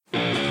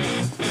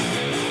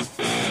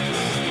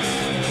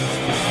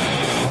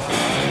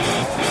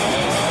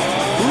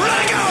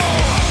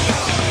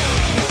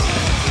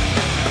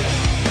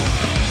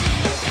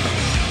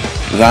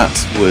That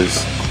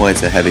was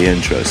quite a heavy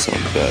intro song,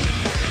 but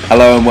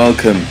hello and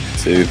welcome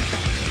to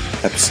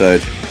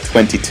episode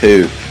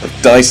 22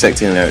 of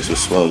Dissecting Lyrics with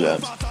Swell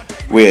Jams.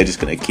 We're just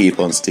going to keep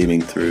on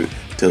steaming through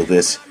till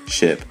this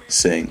ship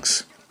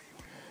sinks.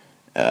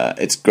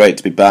 It's great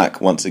to be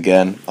back once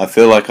again. I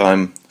feel like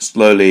I'm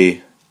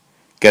slowly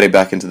getting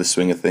back into the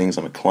swing of things.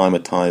 I'm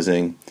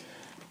acclimatizing.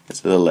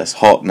 It's a little less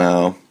hot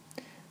now.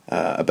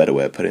 A better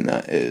way of putting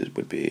that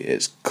would be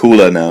it's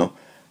cooler now.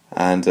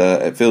 And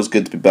it feels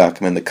good to be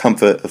back. I'm in the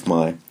comfort of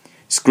my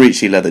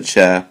screechy leather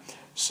chair.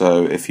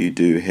 So if you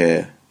do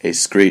hear a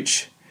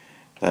screech,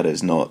 that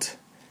is not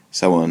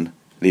someone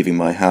leaving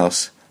my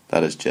house.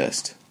 That is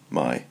just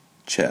my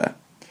chair.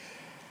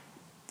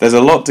 There's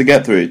a lot to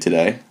get through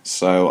today,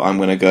 so I'm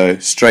going to go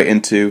straight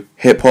into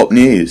hip-hop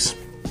news.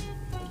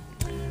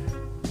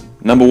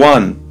 Number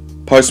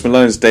 1, Post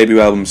Malone's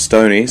debut album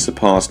Stoney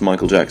surpassed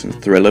Michael Jackson's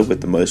Thriller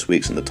with the most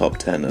weeks in the top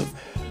 10 of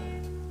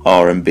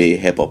R&B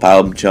hip-hop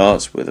album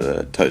charts with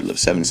a total of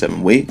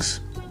 77 weeks.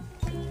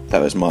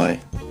 That was my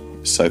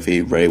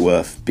Sophie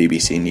Rayworth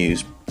BBC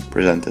News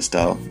presenter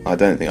style. I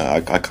don't think I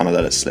kind of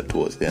let it slip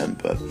towards the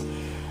end, but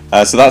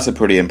so that's a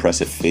pretty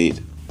impressive feat.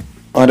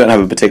 I don't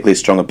have a particularly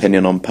strong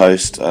opinion on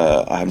Post.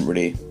 I haven't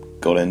really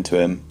got into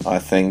him. I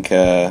think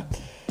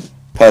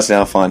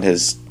personally I find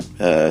his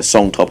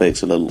song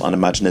topics a little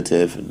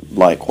unimaginative,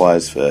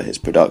 likewise for his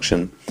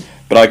production,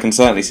 but I can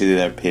certainly see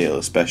their appeal,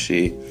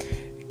 especially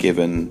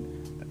given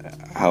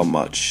how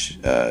much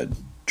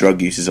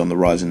drug use is on the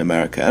rise in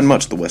America and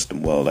much of the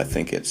Western world. I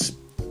think it's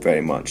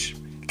very much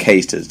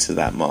catered to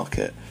that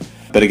market.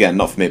 But again,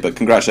 not for me, but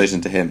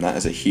congratulations to him. That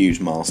is a huge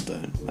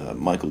milestone.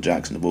 Michael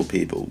Jackson, of all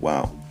people,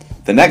 wow.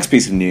 The next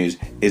piece of news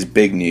is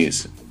big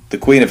news. The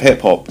queen of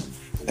hip-hop,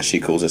 as she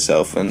calls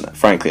herself, and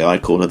frankly I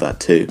call her that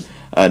too,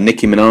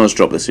 Nicki Minaj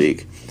dropped this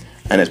week,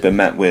 and it's been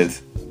met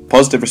with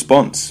positive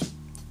response.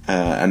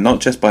 And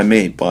not just by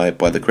me, by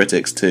the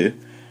critics too.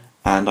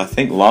 And I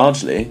think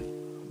largely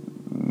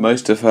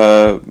most of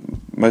her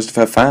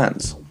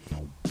fans.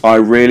 I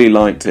really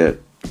liked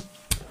it,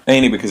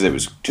 mainly because it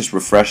was just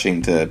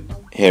refreshing to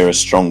hear a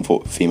strong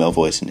female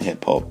voice in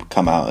hip hop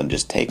come out and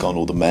just take on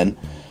all the men.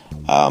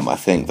 I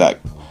think that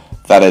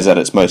is at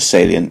its most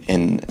salient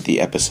in the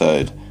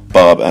episode,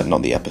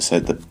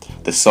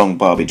 the song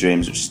Barbie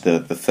Dreams, which is the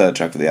third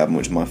track of the album,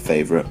 which is my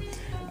favourite.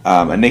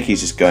 And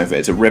Nicki's just going for it.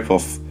 It's a riff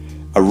off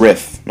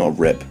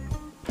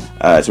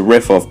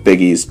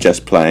Biggie's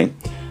Just Playing.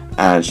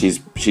 And she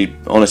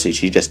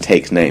just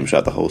takes names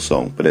throughout the whole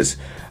song, but it's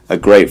a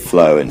great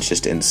flow and it's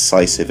just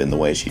incisive in the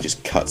way she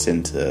just cuts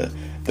into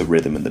the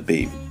rhythm and the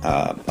beat.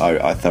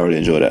 I thoroughly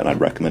enjoyed it and I'd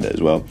recommend it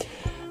as well.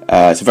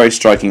 It's a very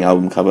striking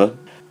album cover.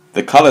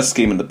 The colour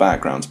scheme in the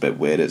background's a bit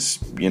weird. It's,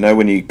 you know,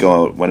 when you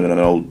go in an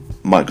old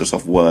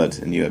Microsoft Word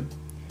and you're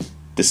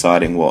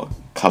deciding what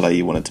colour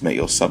you wanted to make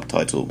your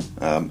subtitle,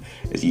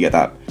 is you get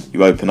that,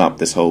 you open up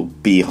this whole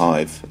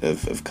beehive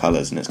of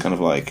colours, and it's kind of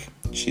like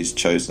she's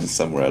chosen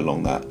somewhere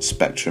along that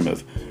spectrum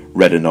of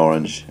red and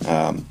orange.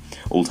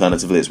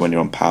 Alternatively, it's when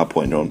you're on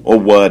PowerPoint or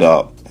Word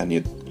Art and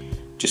you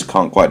just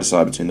can't quite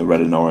decide between the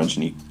red and orange,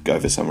 and you go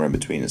for somewhere in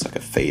between. It's like a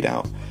fade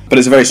out, but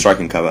it's a very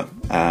striking cover.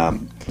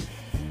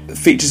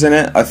 Features in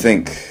it, I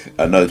think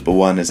a notable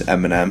one is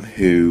Eminem,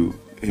 who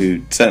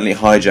certainly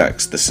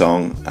hijacks the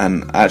song,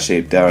 and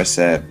actually, dare I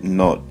say it,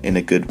 not in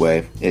a good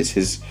way. It's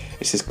his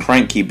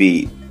cranky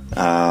beat.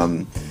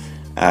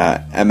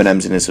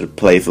 Eminem's in a sort of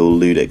playful,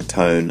 ludic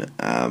tone,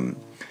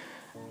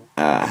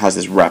 has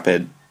this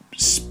rapid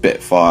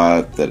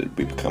spitfire that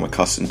we've become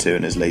accustomed to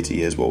in his later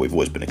years. Well, we've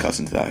always been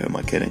accustomed to that, who am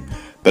I kidding?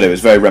 But it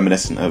was very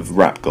reminiscent of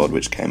Rap God,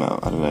 which came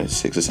out,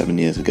 6 or 7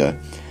 years ago.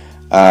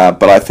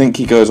 But I think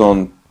he goes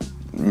on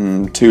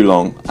too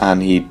long,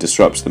 and he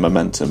disrupts the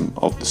momentum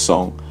of the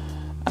song.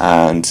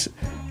 And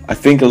I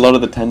think a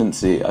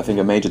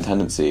major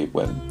tendency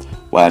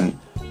when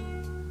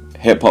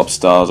hip-hop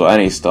stars or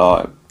any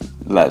star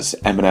lets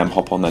Eminem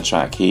hop on their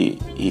track, he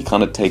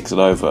kind of takes it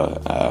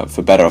over,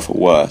 for better or for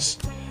worse.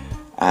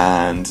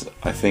 And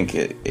I think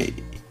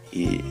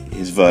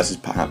his verse is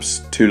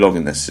perhaps too long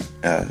in this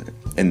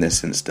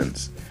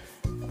instance.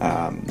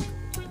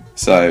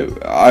 So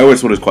I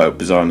always thought it was quite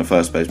bizarre in the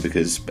first place,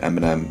 because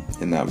Eminem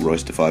in that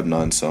Royce da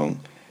 5'9" song,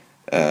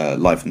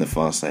 Life in the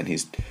Fast Lane,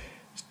 he's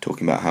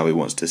talking about how he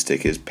wants to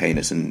stick his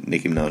penis in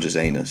Nicki Minaj's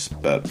anus,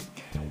 but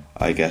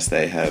I guess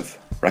they have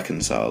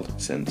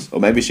reconciled since, or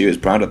maybe she was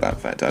proud of that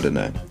fact, I don't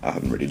know, I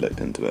haven't really looked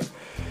into it.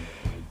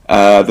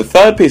 The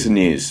third piece of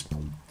news,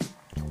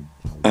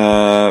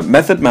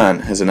 Method Man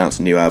has announced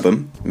a new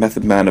album,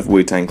 Method Man of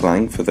Wu-Tang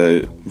Clan, for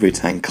the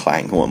Wu-Tang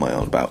Clan, what am I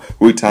on about?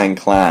 Wu-Tang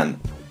Clan,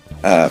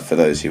 for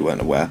those who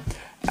weren't aware,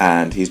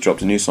 and he's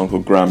dropped a new song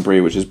called Grand Prix,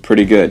 which is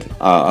pretty good.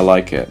 I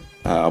like it.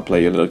 I'll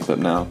play you a little clip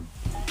now.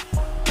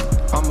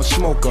 I'm a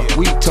smoker,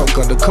 weed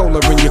toker, the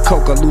cola in your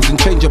coca, losing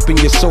change up in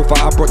your sofa,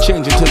 I brought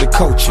change into the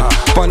culture.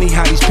 Funny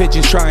how these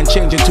pigeons try and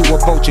change into a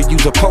vulture,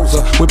 use a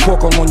poser, with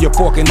pork on your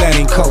fork and that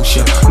ain't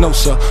kosher. No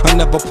sir, I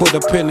never put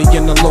a penny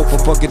in the loafer,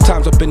 for good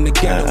times up in the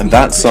ghetto. And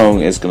that song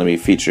is going to be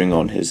featuring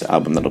on his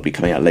album that'll be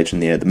coming out later in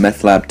the year, the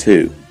Meth Lab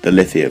 2, The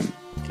Lithium.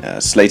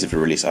 Slated for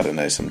release, I don't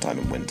know, sometime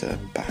in winter,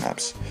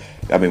 perhaps.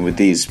 I mean, with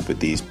these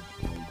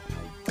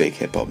big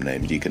hip hop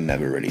names, you can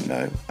never really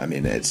know. I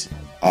mean,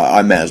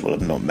 I may as well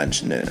have not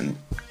mentioned it, and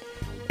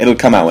it'll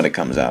come out when it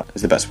comes out.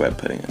 Is the best way of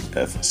putting it,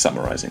 of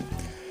summarising.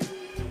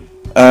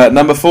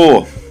 Number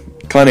 4,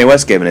 Kanye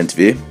West gave an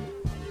interview.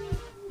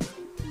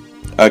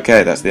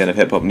 Okay, that's the end of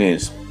hip hop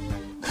news.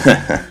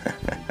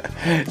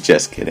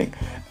 Just kidding.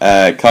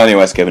 Kanye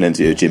West gave an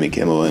interview with Jimmy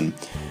Kimmel, and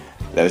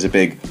there was a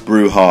big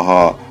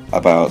brouhaha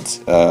about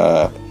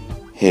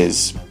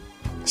his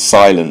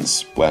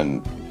silence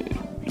when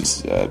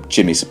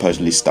Jimmy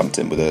supposedly stumped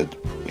him with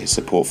his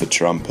support for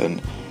Trump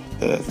and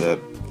the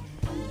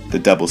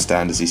double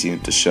standards he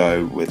seemed to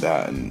show with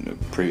that and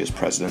previous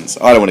presidents.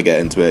 I don't want to get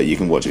into it. You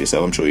can watch it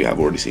yourself. I'm sure you have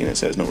already seen it,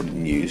 so it's not really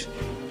news.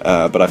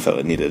 But I felt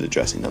it needed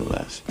addressing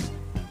nonetheless.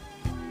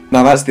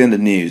 Now that's the end of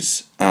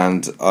news,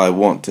 and I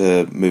want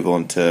to move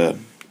on to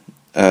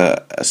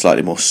a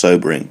slightly more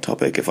sobering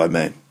topic, if I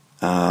may.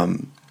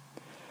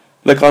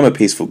 Look, I'm a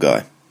peaceful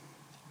guy.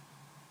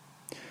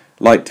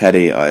 Like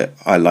Teddy,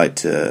 I like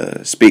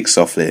to speak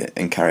softly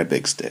and carry a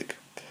big stick.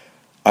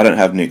 I don't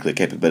have nuclear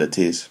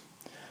capabilities.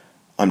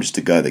 I'm just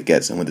a guy that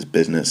gets on with his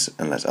business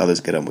and lets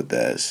others get on with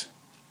theirs.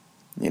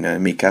 You know,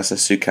 mi casa,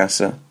 su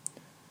casa,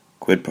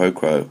 quid pro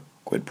quo,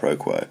 quid pro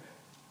quo.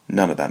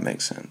 None of that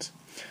makes sense.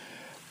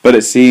 But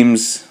it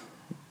seems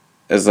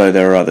as though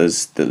there are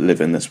others that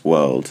live in this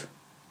world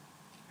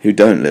who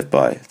don't live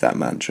by that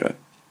mantra,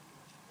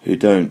 who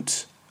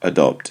don't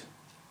adopt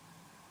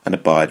and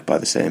abide by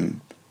the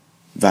same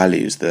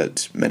values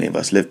that many of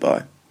us live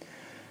by.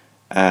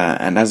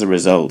 And as a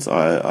result,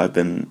 I've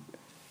been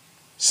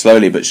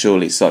slowly but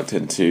surely sucked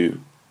into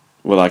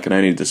what I can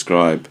only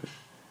describe,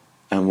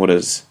 and what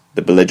is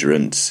the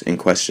belligerents in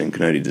question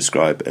can only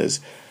describe as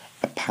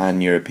a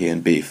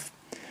pan-European beef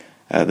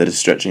that is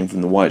stretching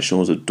from the white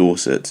shores of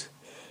Dorset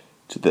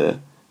to the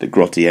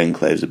grotty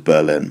enclaves of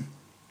Berlin.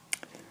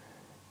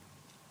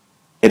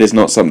 It is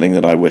not something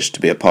that I wish to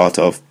be a part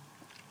of,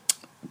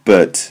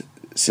 but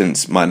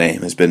since my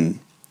name has been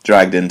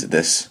dragged into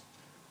this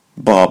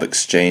barb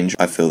exchange,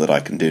 I feel that I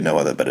can do no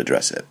other but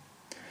address it.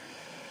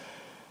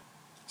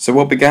 So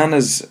what began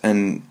as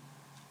an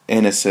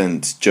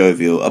innocent,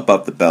 jovial,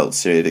 above-the-belt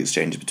series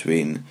exchange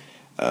between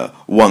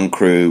one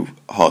crew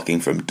harking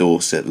from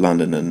Dorset,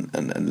 London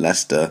and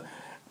Leicester,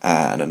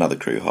 and another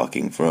crew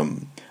harking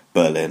from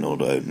Berlin,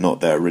 although not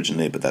there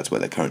originally, but that's where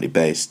they're currently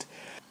based.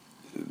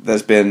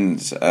 There's been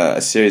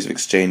a series of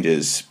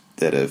exchanges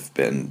that have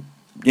been,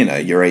 you know,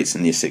 your 8s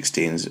and your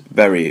 16s,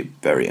 very,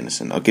 very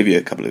innocent. I'll give you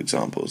a couple of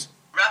examples.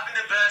 Rapping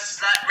a verse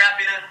is like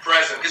rapping a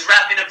present, because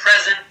rapping a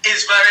present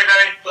is very,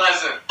 very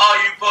pleasant. All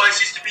you boys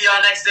used to be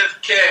our next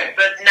of kin,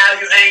 but now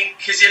you ain't,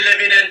 because you're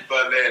living in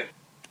Berlin.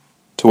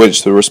 To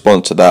which the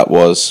response to that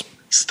was,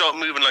 stop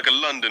moving like a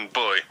London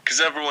boy,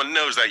 because everyone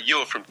knows that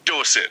you're from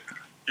Dorset.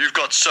 You've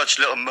got such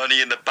little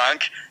money in the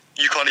bank,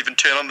 you can't even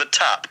turn on the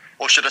tap,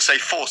 or should I say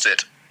force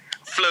it.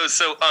 Flow's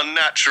so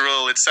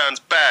unnatural, it sounds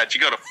bad,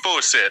 you gotta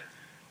force it.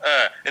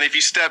 And if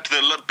you step to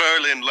the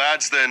Berlin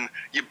lads, then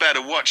you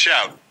better watch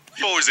out.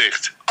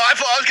 Vorsicht. I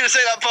thought I was going to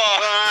say that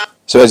part.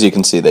 So as you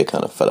can see, they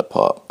kind of fell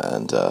apart,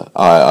 and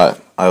I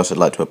also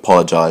like to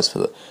apologise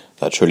for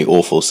that truly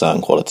awful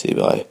sound quality,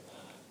 but I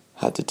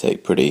had to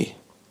take pretty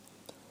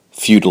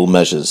feudal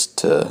measures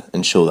to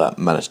ensure that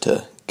managed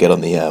to get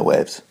on the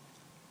airwaves.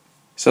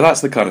 So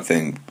that's the kind of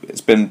thing.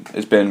 It's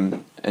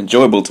been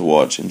enjoyable to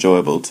watch,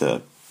 enjoyable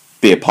to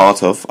be a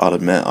part of. I'll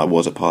admit I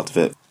was a part of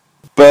it,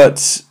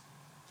 but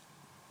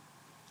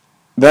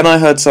then I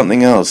heard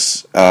something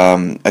else.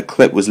 A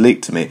clip was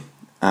leaked to me,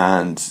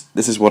 and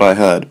this is what I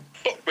heard.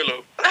 Fuck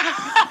below.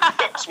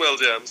 Fuck swell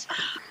jams.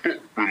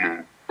 Fuck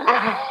below.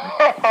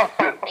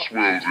 Fuck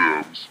swell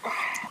jams.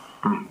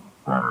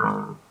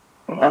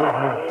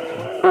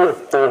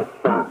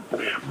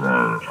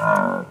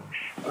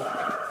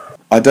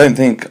 I don't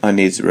think I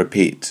need to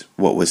repeat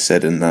what was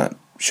said in that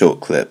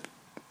short clip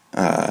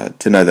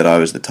to know that I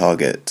was the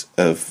target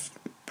of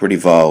pretty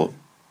vile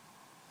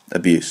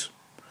abuse.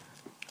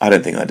 I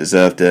don't think I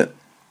deserved it.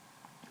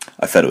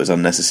 I felt it was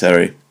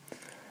unnecessary.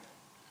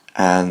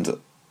 And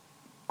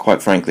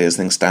quite frankly, as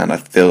things stand, I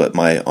feel that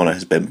my honour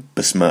has been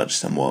besmirched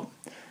somewhat,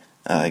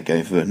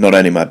 going for not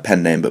only my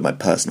pen name but my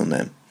personal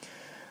name.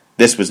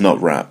 This was not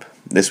rap.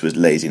 This was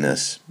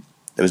laziness.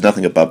 There was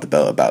nothing above the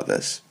belt about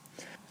this.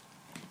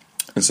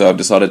 And so I've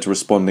decided to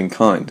respond in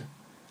kind.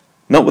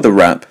 Not with a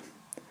rap,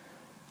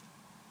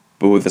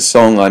 but with a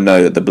song I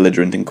know that the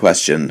belligerent in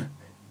question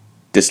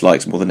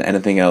dislikes more than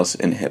anything else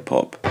in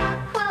hip-hop.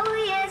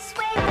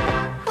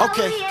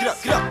 Okay, get up.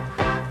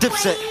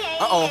 Dipset,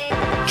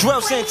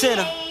 Joel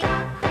Santana,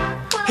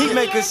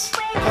 Heatmakers.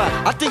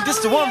 I think this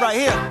the one right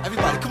here.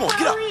 Everybody, come on,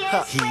 get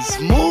up. He's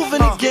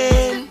moving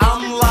again.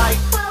 I'm like,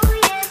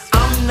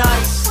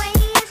 nice,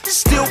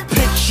 still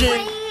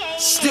pitching,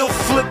 still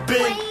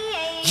flipping,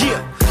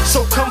 yeah,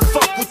 So come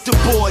fuck with the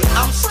boy.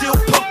 I'm still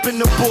pumping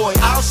the boy.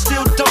 I'll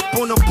still dump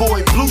on the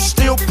boy. Blue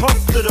still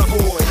pump to the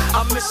boy.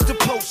 I'm Mr.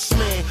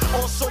 Postman,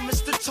 also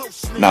Mr.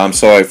 Toastman. Now, I'm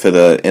sorry for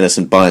the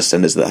innocent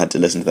bystanders that had to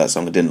listen to that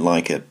song and didn't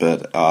like it,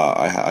 but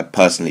I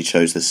personally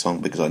chose this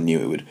song because I knew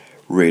it would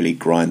really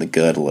grind the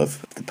girdle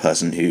of the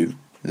person who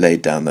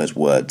laid down those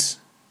words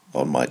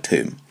on my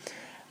tomb,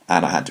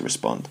 and I had to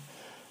respond.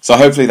 So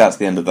hopefully that's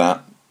the end of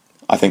that.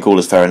 I think all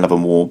is fair in love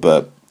and war,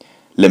 but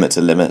limits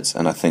are limits,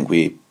 and I think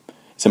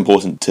it's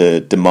important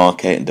to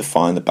demarcate and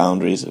define the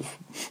boundaries of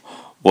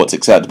what's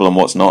acceptable and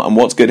what's not, and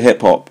what's good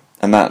hip-hop,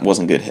 and that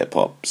wasn't good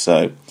hip-hop.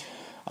 So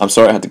I'm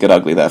sorry I had to get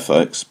ugly there,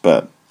 folks,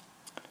 but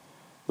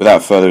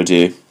without further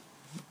ado,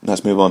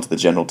 let's move on to the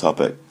general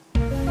topic.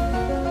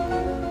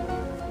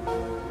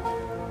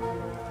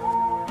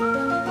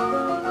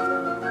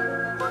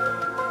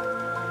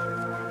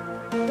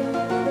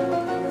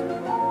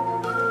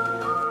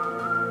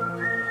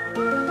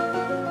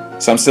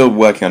 So I'm still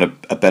working on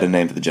a better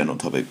name for the general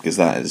topic, because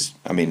that is,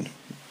 I mean,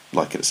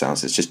 like it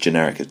sounds, it's just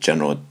generic, it's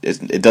general,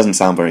 it doesn't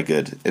sound very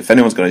good. If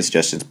anyone's got any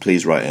suggestions,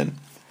 please write in.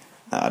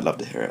 I'd love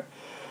to hear it.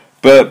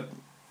 But,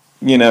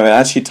 you know, it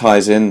actually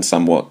ties in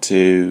somewhat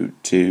to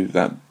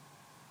that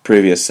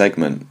previous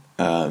segment.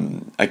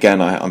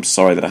 Again, I'm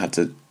sorry that I had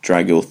to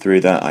drag you all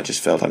through that. I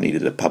just felt I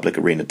needed a public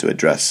arena to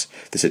address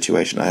the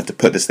situation. I had to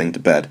put this thing to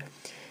bed.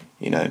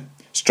 You know,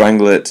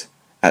 strangle it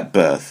at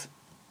birth.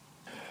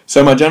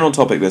 So my general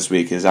topic this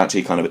week is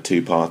actually kind of a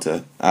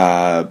two-parter,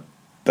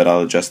 but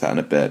I'll address that in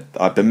a bit.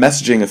 I've been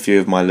messaging a few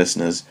of my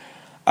listeners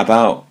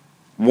about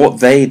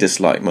what they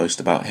dislike most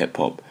about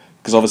hip-hop,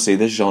 because obviously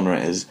this genre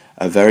is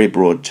a very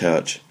broad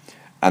church,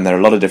 and there are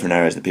a lot of different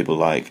areas that people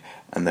like,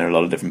 and there are a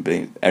lot of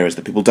different areas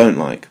that people don't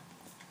like.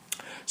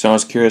 So I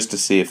was curious to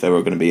see if there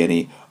were going to be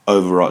any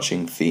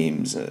overarching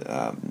themes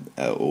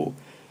or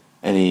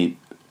any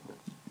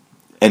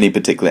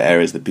particular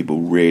areas that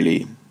people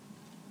really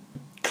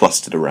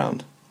clustered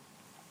around.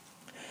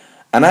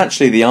 And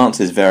actually, the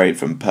answers varied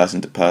from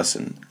person to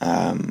person.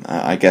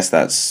 I guess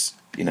that's,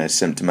 you know,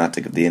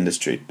 symptomatic of the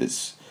industry.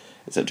 It's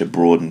such a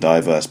broad and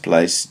diverse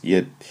place.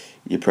 You're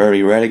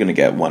pretty rarely going to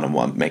get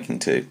one-on-one making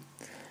two.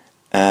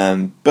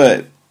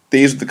 But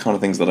these are the kind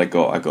of things that I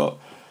got. I got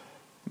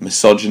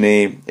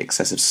misogyny,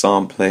 excessive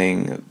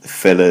sampling,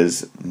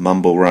 fillers,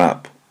 mumble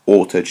rap,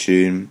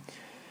 auto-tune,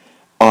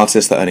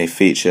 artists that only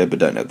feature but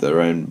don't have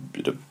their own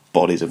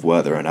bodies of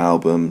work, their own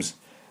albums,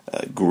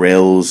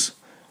 grills,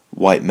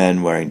 white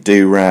men wearing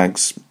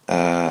do-rags,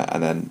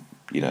 and then,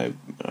 you know,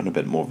 on a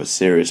bit more of a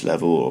serious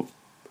level,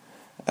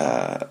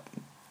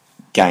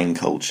 gang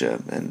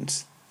culture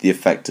and the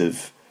effect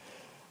of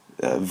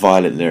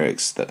violent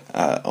lyrics that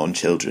on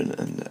children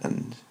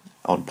and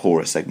on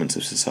poorer segments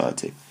of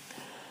society.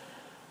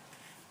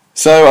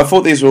 So I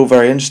thought these were all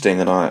very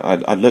interesting, and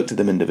I looked at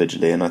them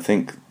individually, and I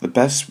think the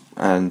best,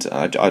 and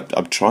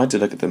I've tried to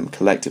look at them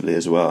collectively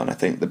as well, and I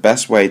think the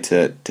best way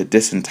to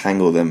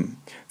disentangle them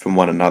from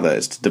one another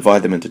is to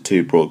divide them into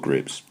two broad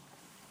groups,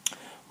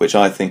 which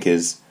I think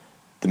is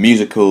the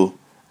musical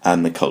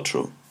and the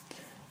cultural.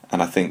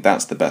 And I think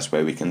that's the best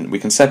way we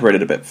can separate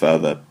it a bit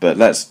further, but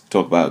let's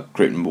talk about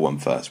group number one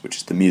first, which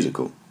is the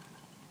musical.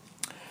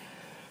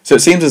 So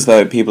it seems as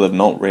though people have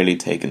not really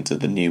taken to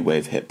the new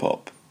wave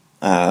hip-hop.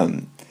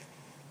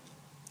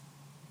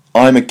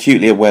 I'm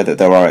acutely aware that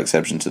there are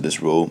exceptions to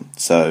this rule,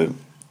 so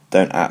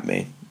don't at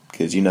me,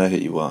 because you know who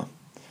you are.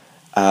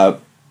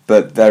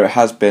 But there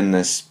has been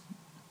this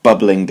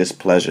bubbling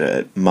displeasure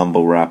at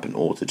mumble rap and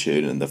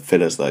autotune and the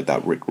fillers like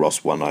that Rick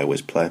Ross one I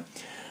always play.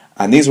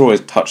 And these are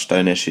always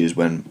touchstone issues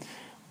when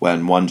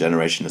one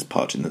generation is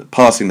passing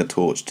the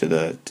torch to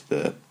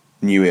the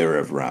new era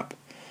of rap.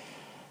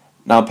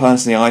 Now,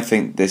 personally, I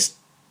think this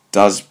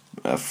does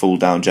fall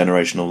down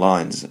generational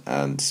lines,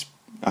 and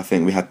I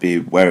think we have to be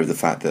aware of the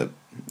fact that,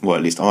 well,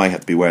 at least I have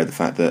to be aware of the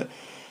fact that,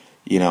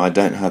 you know, I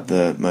don't have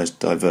the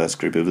most diverse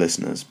group of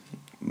listeners.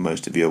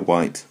 Most of you are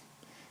white.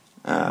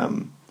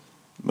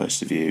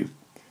 Most of you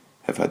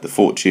have had the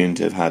fortune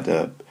to have had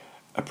a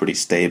pretty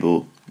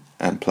stable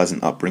and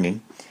pleasant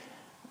upbringing.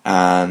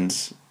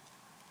 And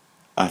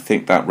I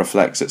think that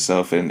reflects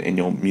itself in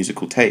your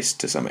musical taste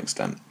to some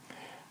extent.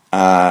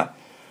 And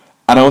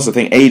I also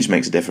think age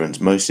makes a difference.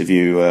 Most of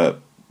you are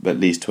at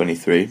least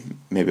 23.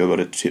 Maybe I've got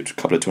a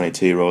couple of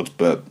 22-year-olds.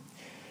 But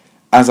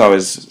as I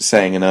was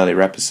saying in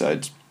earlier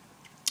episodes,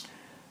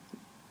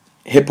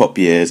 hip-hop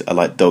years are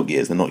like dog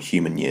years. They're not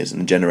human years,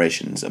 and the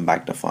generations are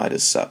magnified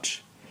as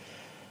such.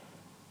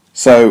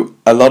 So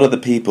a lot of the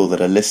people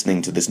that are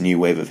listening to this new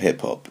wave of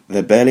hip-hop,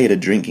 they're barely at a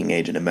drinking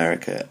age in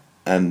America.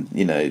 And,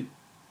 you know,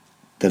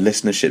 the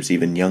listenership's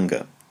even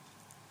younger.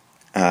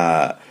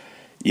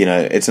 You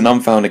know, it's an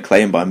unfounded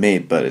claim by me,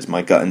 but it's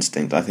my gut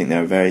instinct. I think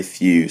there are very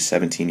few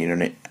 17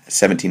 and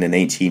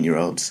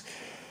 18-year-olds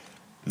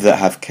that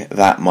have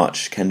that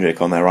much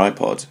Kendrick on their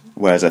iPod.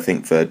 Whereas I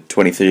think for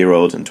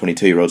 23-year-olds and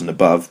 22-year-olds and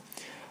above,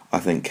 I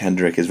think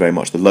Kendrick is very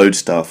much the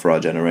lodestar for our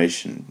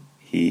generation.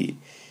 He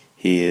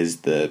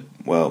is the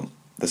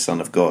son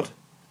of God.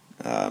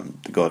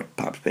 The God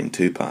perhaps being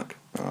Tupac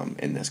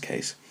in this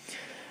case.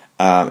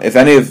 If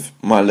any of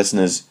my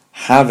listeners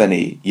have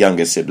any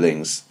younger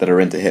siblings that are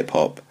into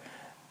hip-hop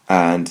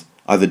and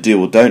either do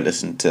or don't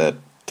listen to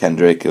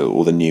Kendrick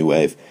or the New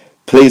Wave,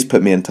 please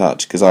put me in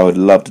touch, because I would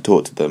love to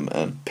talk to them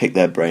and pick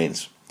their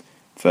brains.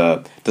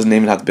 It doesn't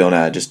even have to be on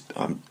air, just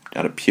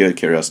out of pure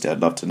curiosity,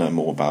 I'd love to know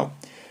more about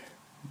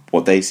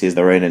what they see as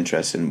their own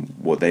interests and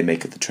what they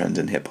make of the trends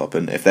in hip-hop,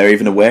 and if they're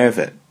even aware of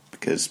it,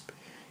 because,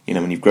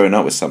 when you've grown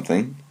up with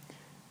something,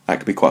 that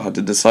can be quite hard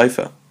to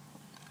decipher.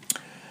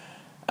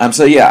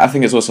 So yeah, I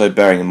think it's also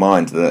bearing in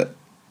mind that,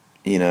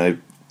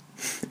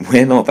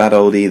 we're not that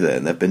old either,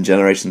 and there have been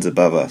generations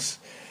above us,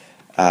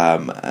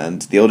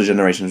 and the older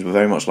generations were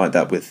very much like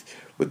that with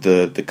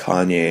the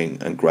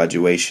Kanye and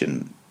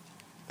graduation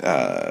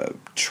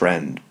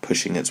trend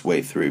pushing its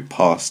way through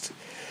past,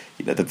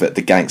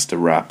 the gangster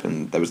rap,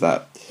 and there was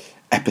that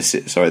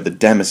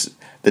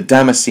the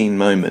Damascene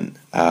moment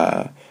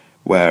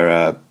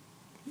where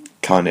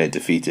Kanye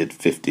defeated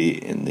 50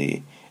 in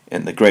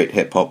the great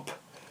hip hop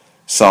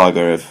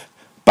saga of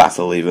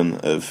battle even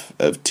of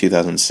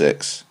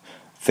 2006.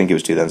 I think it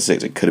was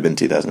 2006. It could have been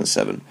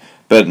 2007,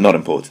 but not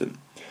important.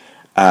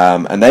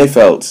 And they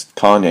felt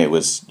Kanye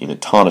was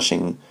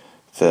tarnishing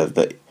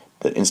the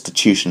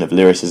institution of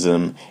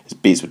lyricism. His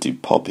beats were too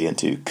poppy and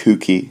too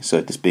kooky,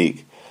 so to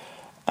speak.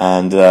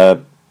 And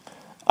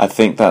I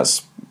think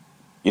that's,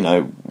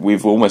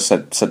 we've almost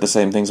said the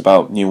same things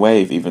about New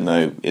Wave, even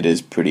though it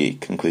is pretty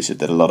conclusive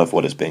that a lot of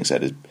what is being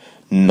said is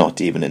not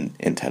even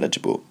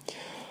intelligible.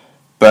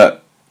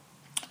 But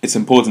it's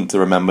important to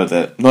remember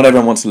that not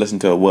everyone wants to listen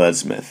to a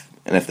wordsmith,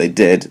 and if they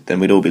did, then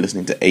we'd all be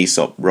listening to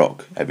Aesop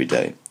Rock every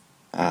day.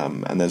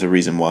 And there's a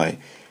reason why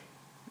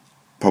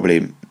probably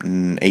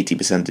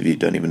 80% of you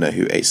don't even know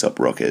who Aesop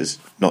Rock is,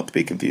 not to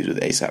be confused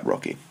with A$AP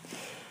Rocky.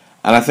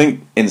 And I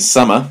think in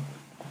sum,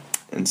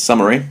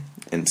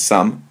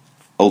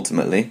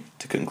 ultimately,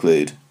 to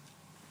conclude,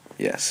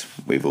 yes,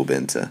 we've all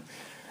been to.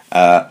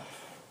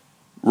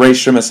 Ray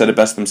Shrimmer said it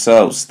best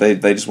themselves. They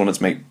just wanted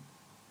to make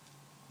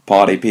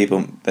party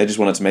people. They just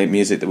wanted to make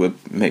music that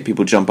would make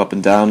people jump up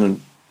and down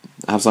and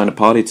have something to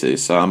party to.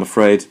 So I'm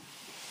afraid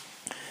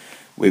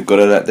we've got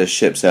to let this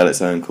ship sail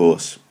its own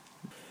course.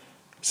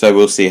 So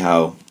we'll see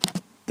how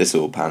this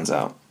all pans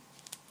out.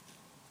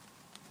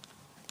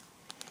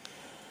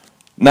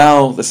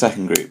 Now, the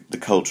second group, the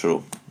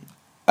cultural.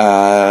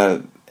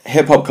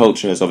 Hip-hop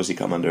culture has obviously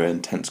come under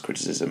intense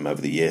criticism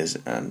over the years,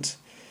 and,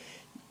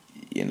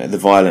 the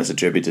violence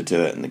attributed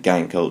to it, and the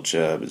gang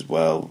culture as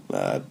well.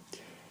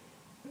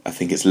 I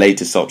think its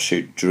latest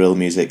offshoot, drill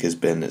music, has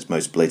been its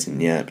most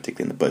blatant yet,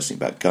 particularly in the boasting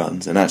about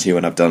guns. And actually,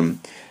 when I've done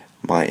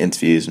my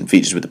interviews and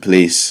features with the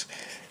police,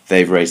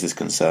 they've raised this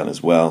concern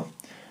as well.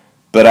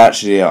 But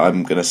actually,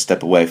 I'm going to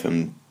step away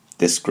from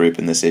this group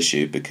and this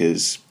issue,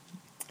 because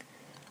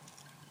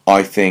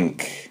I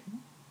think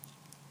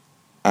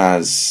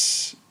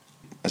as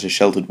a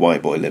sheltered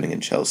white boy living in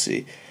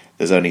Chelsea,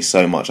 there's only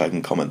so much I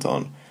can comment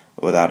on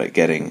without it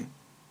getting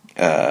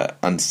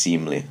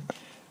unseemly.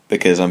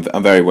 Because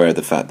I'm very aware of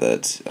the fact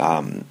that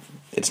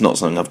it's not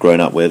something I've grown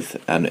up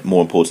with, and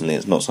more importantly,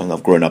 it's not something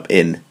I've grown up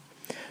in.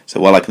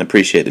 So while I can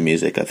appreciate the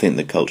music, I think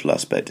the cultural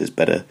aspect is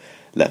better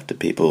left to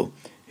people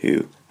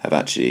who have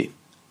actually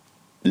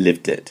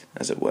lived it,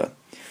 as it were.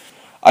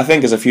 I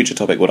think as a future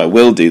topic, what I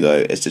will do,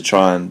 though, is to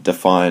try and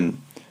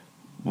define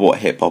what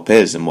hip-hop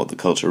is and what the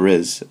culture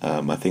is.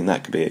 I think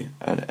that could be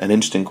an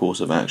interesting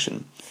course of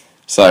action.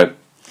 So,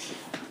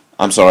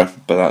 I'm sorry,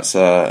 but that's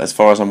as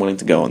far as I'm willing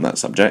to go on that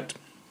subject.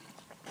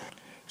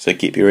 So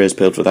keep your ears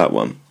peeled for that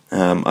one.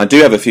 I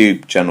do have a few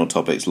general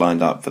topics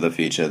lined up for the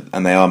future,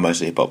 and they are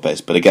mostly hip-hop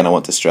based. But again, I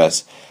want to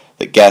stress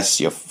that guests,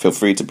 feel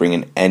free to bring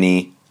in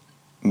any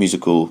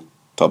musical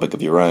topic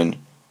of your own.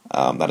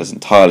 That is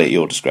entirely at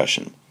your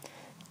discretion.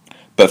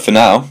 But for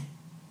now,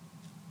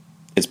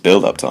 it's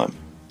build-up time.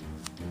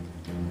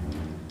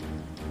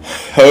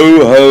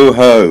 Ho, ho,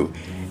 ho.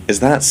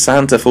 Is that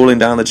Santa falling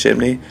down the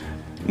chimney?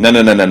 No.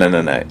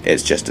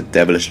 It's just a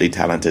devilishly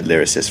talented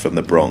lyricist from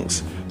the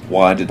Bronx.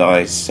 Why did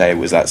I say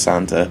was that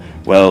Santa?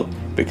 Well,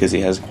 because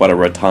he has quite a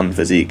rotund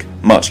physique,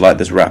 much like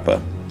this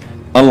rapper.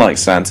 Unlike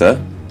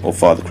Santa, or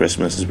Father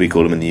Christmas as we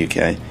call him in the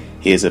UK,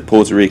 he is of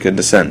Puerto Rican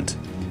descent,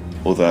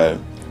 although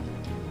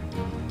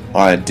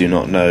I do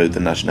not know the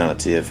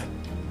nationality of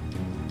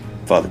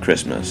Father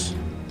Christmas.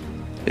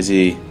 Is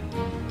he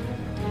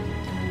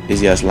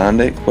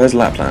Icelandic? Where's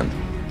Lapland?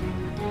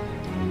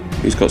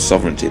 Who's got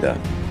sovereignty there?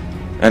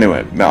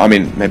 Anyway, I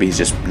mean, maybe he's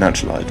just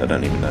naturalised. I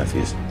don't even know if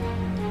he's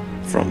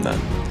from there.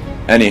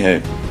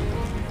 Anywho,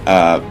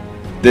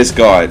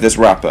 this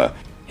rapper,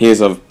 he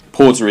is of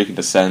Puerto Rican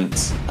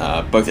descent.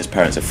 Both his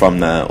parents are from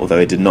there, although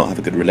he did not have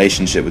a good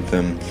relationship with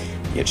them.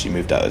 He actually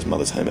moved out of his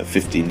mother's home at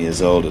 15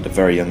 years old at a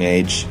very young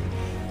age.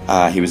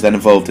 He was then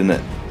involved in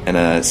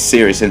a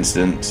serious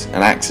incident,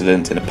 an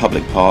accident in a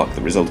public park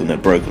that resulted in a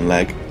broken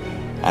leg,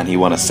 and he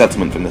won a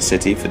settlement from the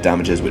city for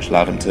damages which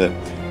allowed him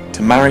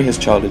to marry his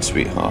childhood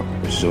sweetheart,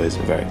 which is always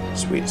a very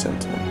sweet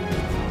sentiment.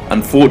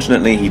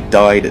 Unfortunately, he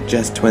died at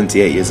just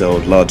 28 years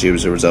old, largely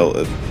as a result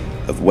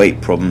of weight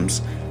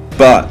problems,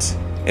 but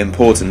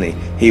importantly,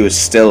 he was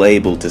still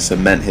able to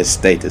cement his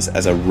status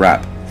as a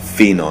rap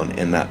phenom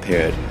in that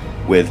period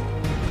with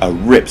a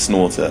rip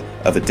snorter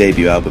of a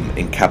debut album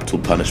in Capital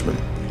Punishment.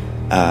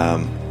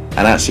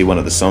 And actually one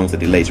of the songs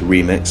that he later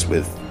remixed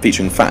with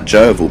featuring Fat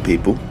Joe of all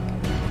people,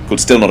 called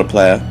Still Not a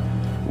Player,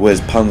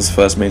 was Pun's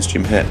first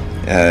mainstream hit.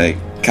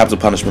 Capital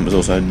Punishment was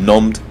also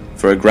nommed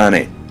for a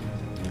Granny.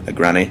 A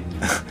Granny?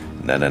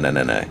 No,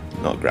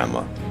 not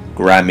Grandma.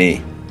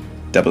 Grammy.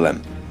 Double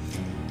M.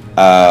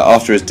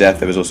 After his death,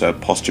 there was also a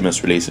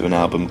posthumous release of an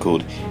album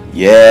called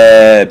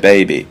Yeah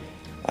Baby.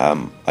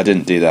 I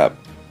didn't do that.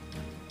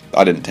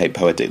 I didn't take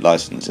poetic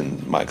license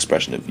in my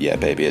expression of Yeah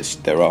Baby.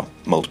 There are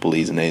multiple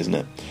E's and A's in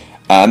it.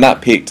 And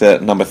that peaked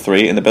at number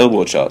 3 in the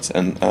Billboard charts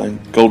and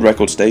gold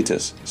record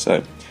status.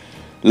 So,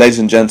 ladies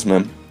and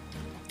gentlemen,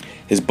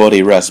 his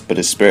body rests but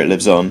his spirit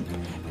lives on.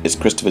 It's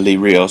Christopher Lee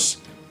Rios,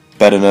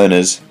 better known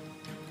as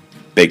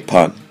Big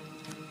Pun.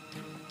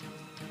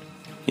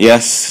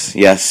 Yes,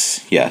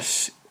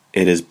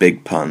 it is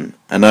Big Pun,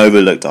 an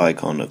overlooked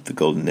icon of the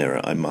golden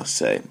era, I must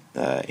say.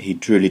 He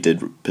truly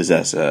did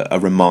possess a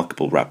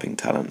remarkable rapping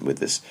talent with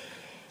this,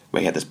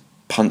 where he had this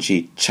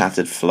punchy,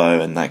 chattered flow,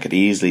 and that could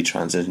easily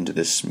transition to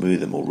this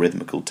smoother, more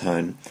rhythmical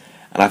tone.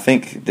 And I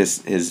think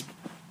his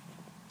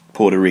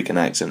Puerto Rican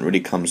accent really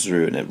comes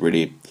through, and it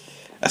really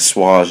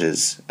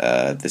assuages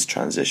this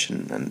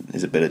transition and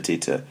his ability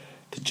to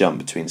jump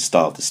between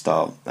style to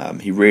style.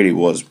 He really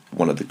was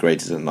one of the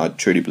greatest, and I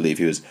truly believe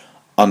he was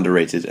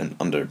underrated and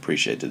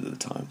underappreciated at the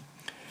time.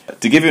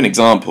 To give you an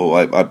example,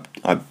 I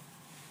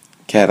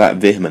care that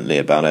vehemently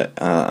about it.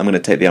 I'm going to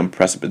take the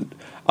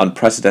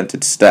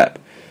unprecedented step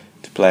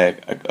to play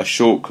a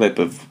short clip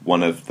of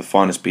one of the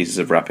finest pieces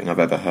of rapping I've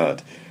ever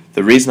heard.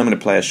 The reason I'm going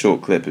to play a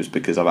short clip is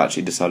because I've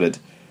actually decided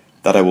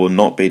that I will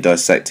not be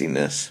dissecting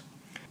this,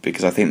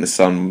 because I think the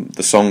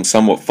song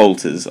somewhat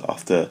falters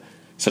after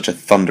such a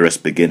thunderous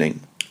beginning.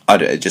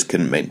 It just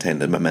couldn't maintain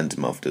the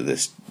momentum after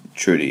this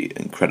truly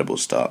incredible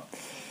start.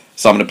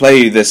 So I'm going to play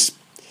you this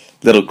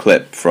little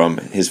clip from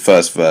his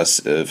first verse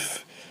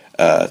of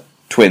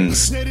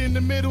Twins.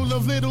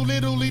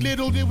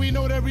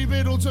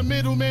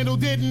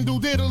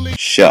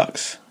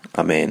 Shucks.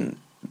 I mean,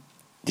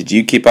 did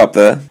you keep up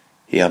there?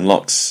 He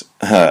unlocks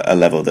a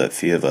level that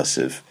few of us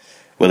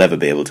will ever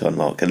be able to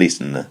unlock, at least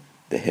in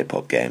the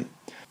hip-hop game.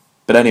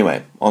 But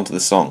anyway, on to the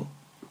song.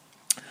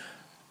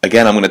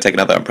 Again, I'm going to take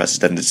another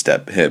unprecedented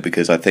step here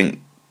because I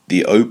think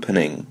the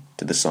opening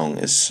to the song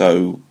is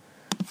so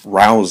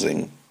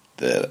rousing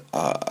that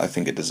I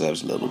think it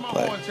deserves a little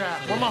play.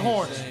 Where my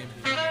horns?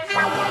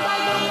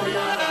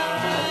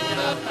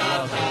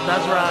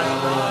 That's right.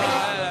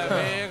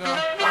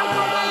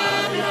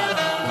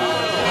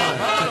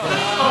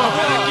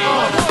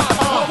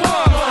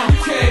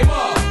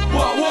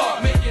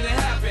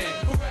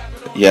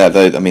 Yeah,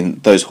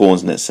 those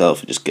horns in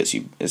itself, it just gets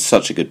you. It's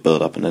such a good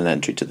build up and an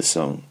entry to the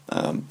song.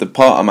 The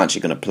part I'm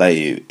actually going to play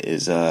you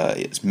is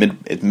it's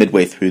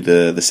midway through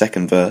the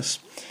second verse,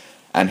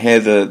 and here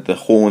the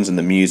horns and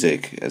the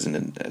music as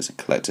a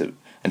collective,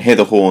 and here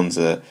the horns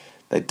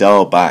they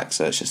dial back,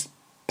 so it's just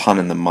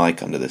punning the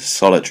mic under this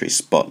solitary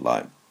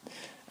spotlight,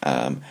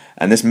 and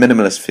this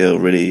minimalist feel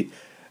really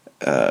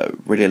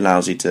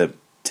allows you to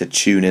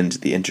tune into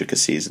the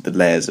intricacies of the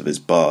layers of his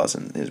bars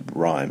and his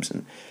rhymes.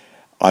 And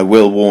I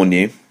will warn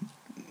you,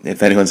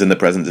 if anyone's in the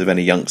presence of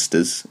any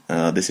youngsters,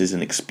 this is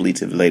an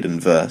expletive-laden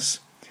verse.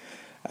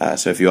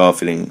 So if you are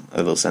feeling a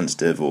little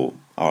sensitive or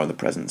are in the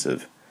presence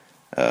of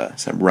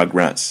some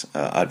rugrats,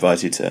 I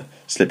advise you to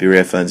slip your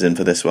earphones in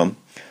for this one,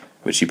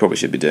 which you probably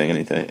should be doing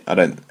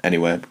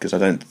anywhere, because I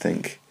don't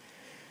think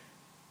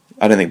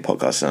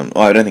podcasts sound.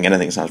 Well, I don't think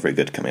anything sounds very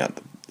good coming out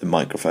the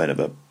microphone of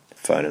a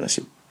phone unless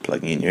you're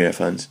plugging in your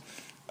earphones.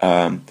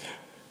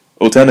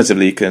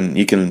 Alternatively,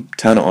 you can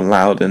turn it on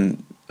loud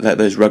and let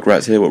those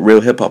rugrats hear what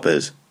real hip-hop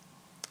is.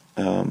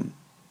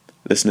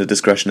 Listener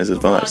discretion is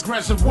advised.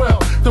 Aggressive will,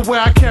 the way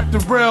I kept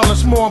it real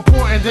is more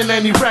important than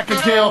any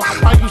record deal.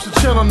 I used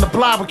to chill on the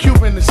block with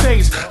Cuban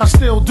estates. I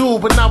still do,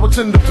 but now it's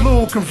in the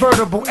blue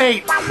convertible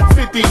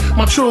 850.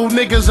 My true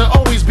niggas will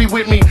always be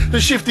with me. The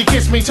shifty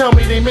kiss me, tell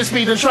me they miss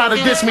me, then try to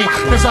diss me.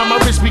 Cause on my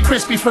wrist be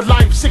crispy for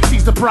life,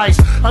 60's the price.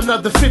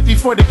 Another 50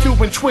 for the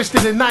Cuban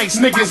twisted and nice.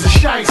 Niggas are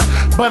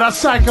shice, but I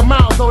psych them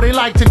out, though they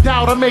like to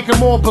doubt. I make them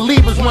more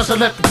believers once I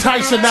let the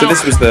Tyson out. So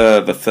this was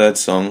the third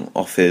song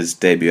off his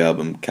debut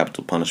album,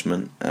 Capital Punishment.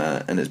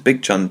 And it's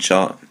Big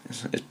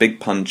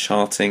Pun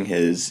charting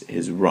his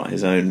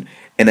own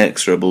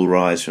inexorable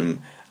rise from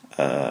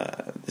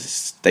the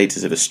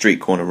status of a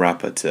street corner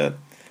rapper to,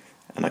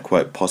 and I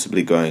quote,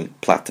 possibly going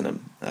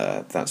platinum.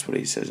 That's what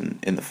he says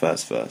in the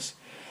first verse.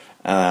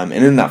 And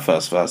in that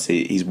first verse,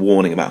 he's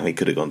warning about how he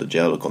could have gone to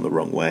jail or gone the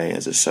wrong way,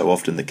 as is so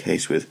often the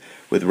case with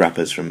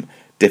rappers from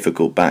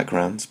difficult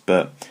backgrounds.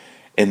 But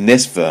in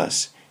this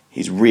verse,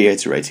 he's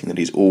reiterating that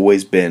he's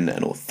always been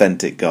an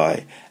authentic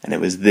guy, and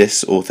it was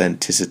this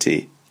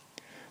authenticity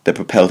that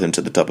propelled him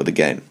to the top of the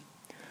game.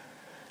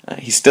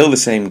 He's still the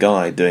same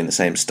guy doing the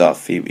same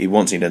stuff. He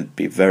wants to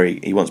be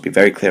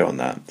very clear on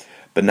that.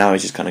 But now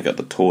he's just kind of got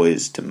the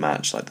toys to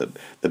match, like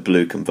the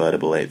blue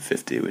convertible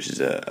 850, which is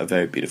a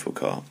very beautiful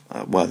car,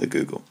 worth a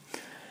Google.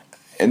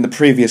 In the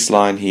previous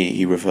line,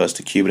 he refers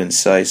to Cuban and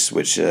Saiz,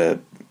 which,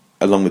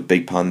 along with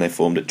Big Pun, they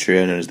formed a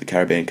trio known as the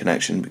Caribbean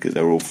Connection, because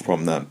they were all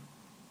from that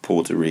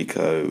Puerto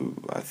Rico,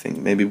 I think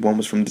maybe one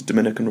was from the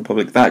Dominican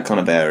Republic, that kind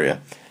of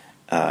area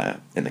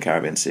in the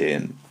Caribbean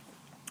Sea.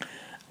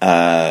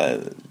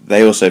 And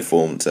they also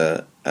formed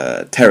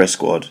Terror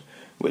Squad,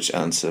 which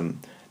earned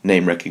some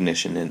name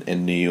recognition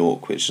in New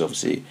York, which is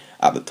obviously,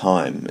 at the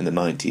time, in the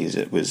 90s,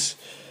 it was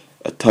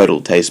a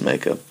total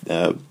tastemaker.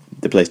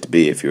 The place to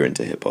be if you're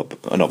into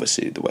hip-hop. And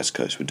obviously the West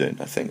Coast were doing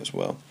that thing as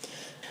well.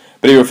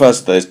 But he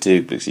refers to those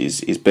two because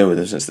he's been with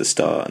them since the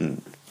start,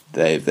 and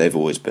they've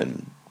always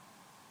been,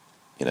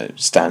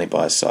 standing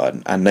by his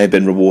side, and they've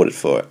been rewarded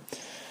for it.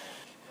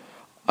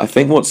 I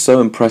think what's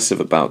so impressive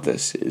about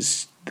this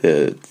is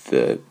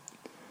the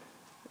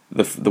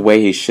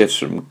way he shifts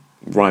from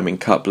rhyming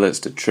couplets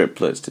to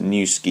triplets to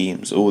new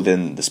schemes, all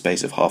within the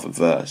space of half a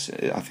verse.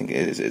 I think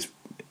it's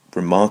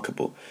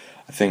remarkable.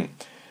 I think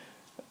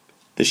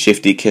the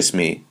shifty kiss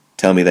me,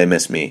 tell me they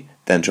miss me,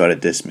 then try to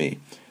diss me,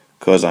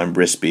 'cause I'm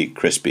rispy,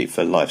 crispy,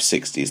 for life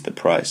 60's the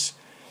price.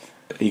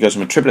 He goes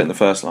from a triplet in the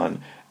first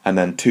line, and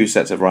then two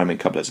sets of rhyming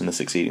couplets in the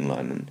succeeding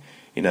line,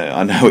 and,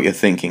 I know what you're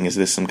thinking, is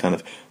this some kind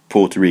of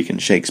Puerto Rican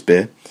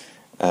Shakespeare?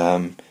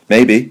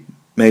 Maybe,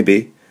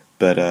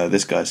 but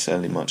this guy's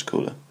certainly much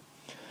cooler.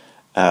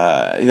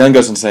 He then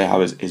goes on to say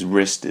how his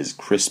wrist is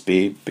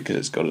crispy because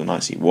it's got an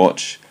icy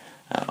watch.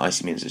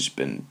 Icy means it's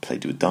been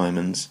plated with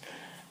diamonds,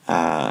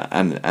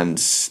 and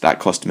that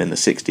cost him in the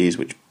 60s,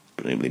 which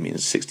presumably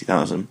means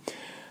 60,000.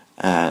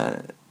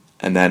 And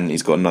then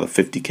he's got another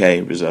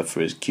 50k reserved for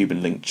his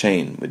Cuban link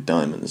chain with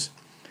diamonds,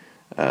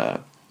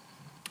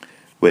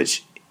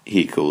 which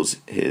he calls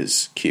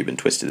his Cuban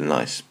Twisted and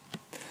Ice.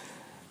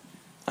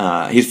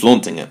 He's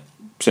flaunting it.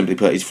 Simply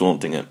put, he's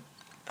flaunting it.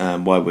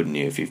 Why wouldn't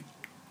you if you've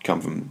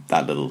come from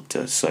that little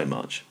to so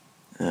much?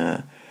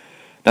 Now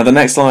the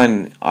next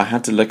line, I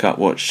had to look up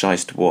what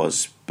Shiest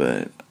was,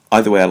 but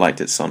either way I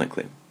liked it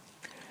sonically.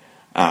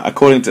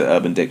 According to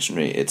Urban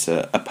Dictionary, it's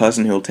a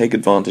person who will take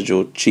advantage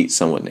or cheat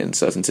someone in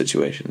certain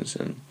situations.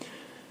 And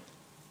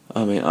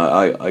I mean,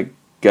 I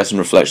guess in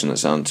reflection that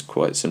sounds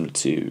quite similar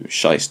to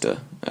shyster,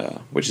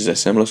 which is a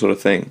similar sort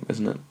of thing,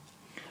 isn't it?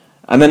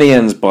 And then he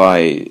ends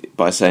by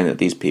saying that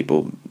these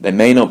people, they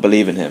may not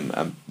believe in him,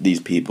 and these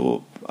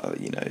people,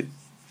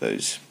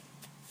 those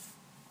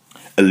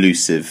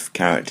elusive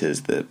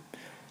characters, the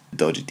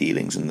dodgy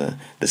dealings and the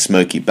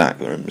smoky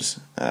backrooms,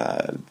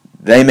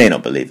 they may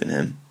not believe in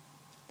him.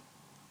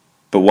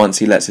 But once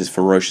he lets his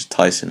ferocious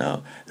Tyson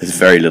out, there's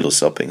very little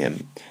stopping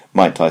him.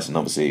 Mike Tyson,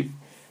 obviously,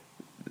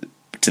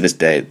 to this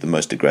day, the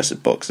most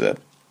aggressive boxer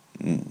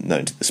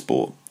known to the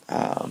sport.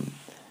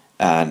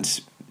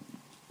 And,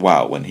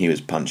 wow, when he was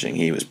punching.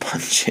 You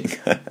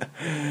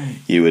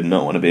would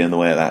not want to be in the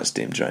way of that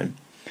steam train.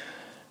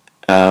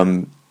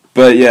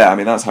 But, yeah, I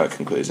mean, that's how it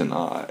concludes. And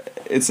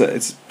it's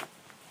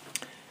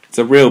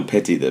a real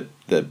pity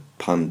that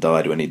Pun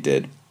died when he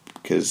did,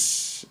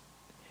 because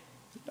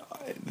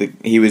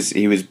he was.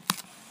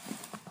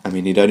 I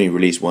mean, he'd only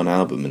released one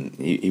album, and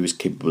he was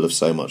capable of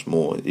so much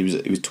more. He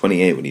was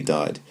 28 when he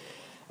died.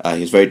 He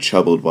was very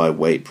troubled by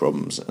weight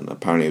problems, and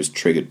apparently it was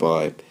triggered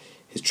by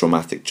his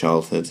traumatic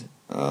childhood,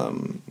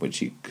 which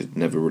he could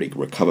never really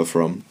recover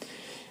from.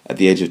 At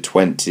the age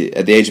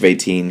of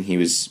 18, he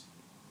was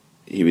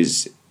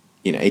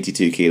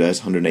 82 kilos,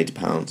 180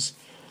 pounds,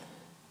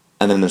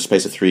 and then in the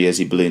space of 3 years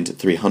he ballooned to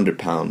 300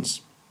 pounds.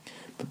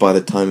 But by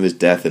the time of his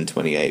death in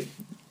 28,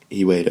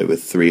 he weighed over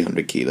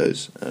 300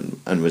 kilos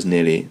and was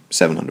nearly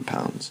 700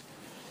 pounds.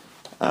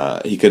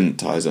 He couldn't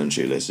tie his own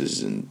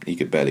shoelaces, and he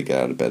could barely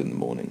get out of bed in the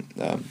morning.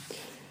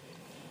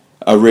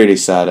 A really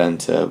sad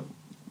end to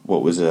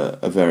what was a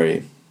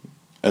very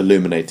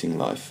illuminating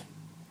life.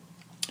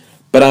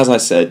 But as I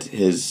said,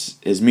 his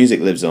music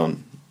lives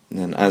on,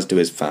 and as do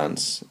his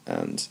fans.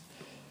 And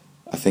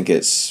I think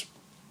it's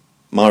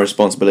my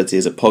responsibility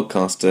as a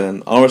podcaster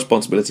and our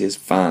responsibility as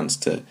fans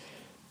to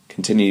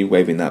continue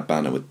waving that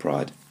banner with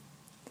pride.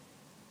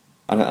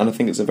 And I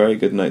think it's a very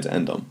good note to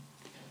end on.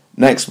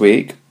 Next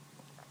week,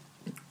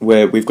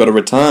 we've got a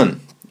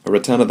return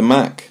of the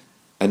Mac.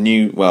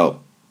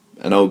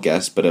 An old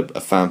guest, but a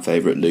fan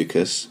favourite,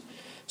 Lucas.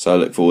 So I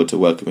look forward to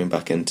welcoming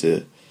back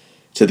into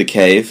the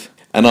cave.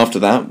 And after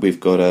that, we've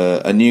got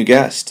a new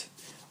guest.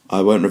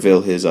 I won't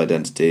reveal his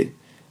identity,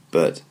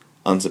 but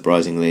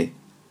unsurprisingly,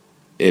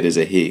 it is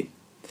a he.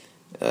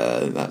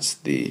 That's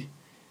the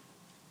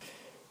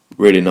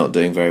really not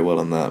doing very well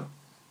on that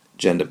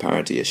gender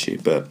parity issue,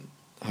 but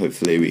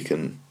hopefully we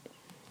can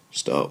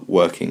start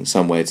working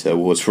some way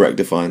towards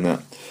rectifying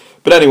that.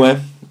 But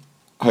anyway,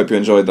 I hope you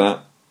enjoyed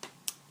that.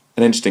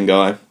 An interesting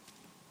guy.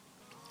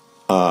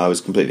 I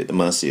was completely at the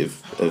mercy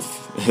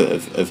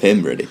of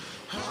him, really.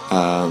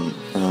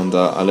 And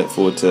I look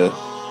forward to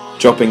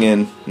dropping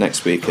in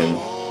next week and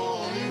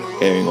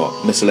hearing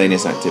what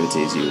miscellaneous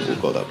activities you all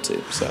got up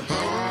to. So,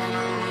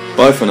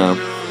 bye for now.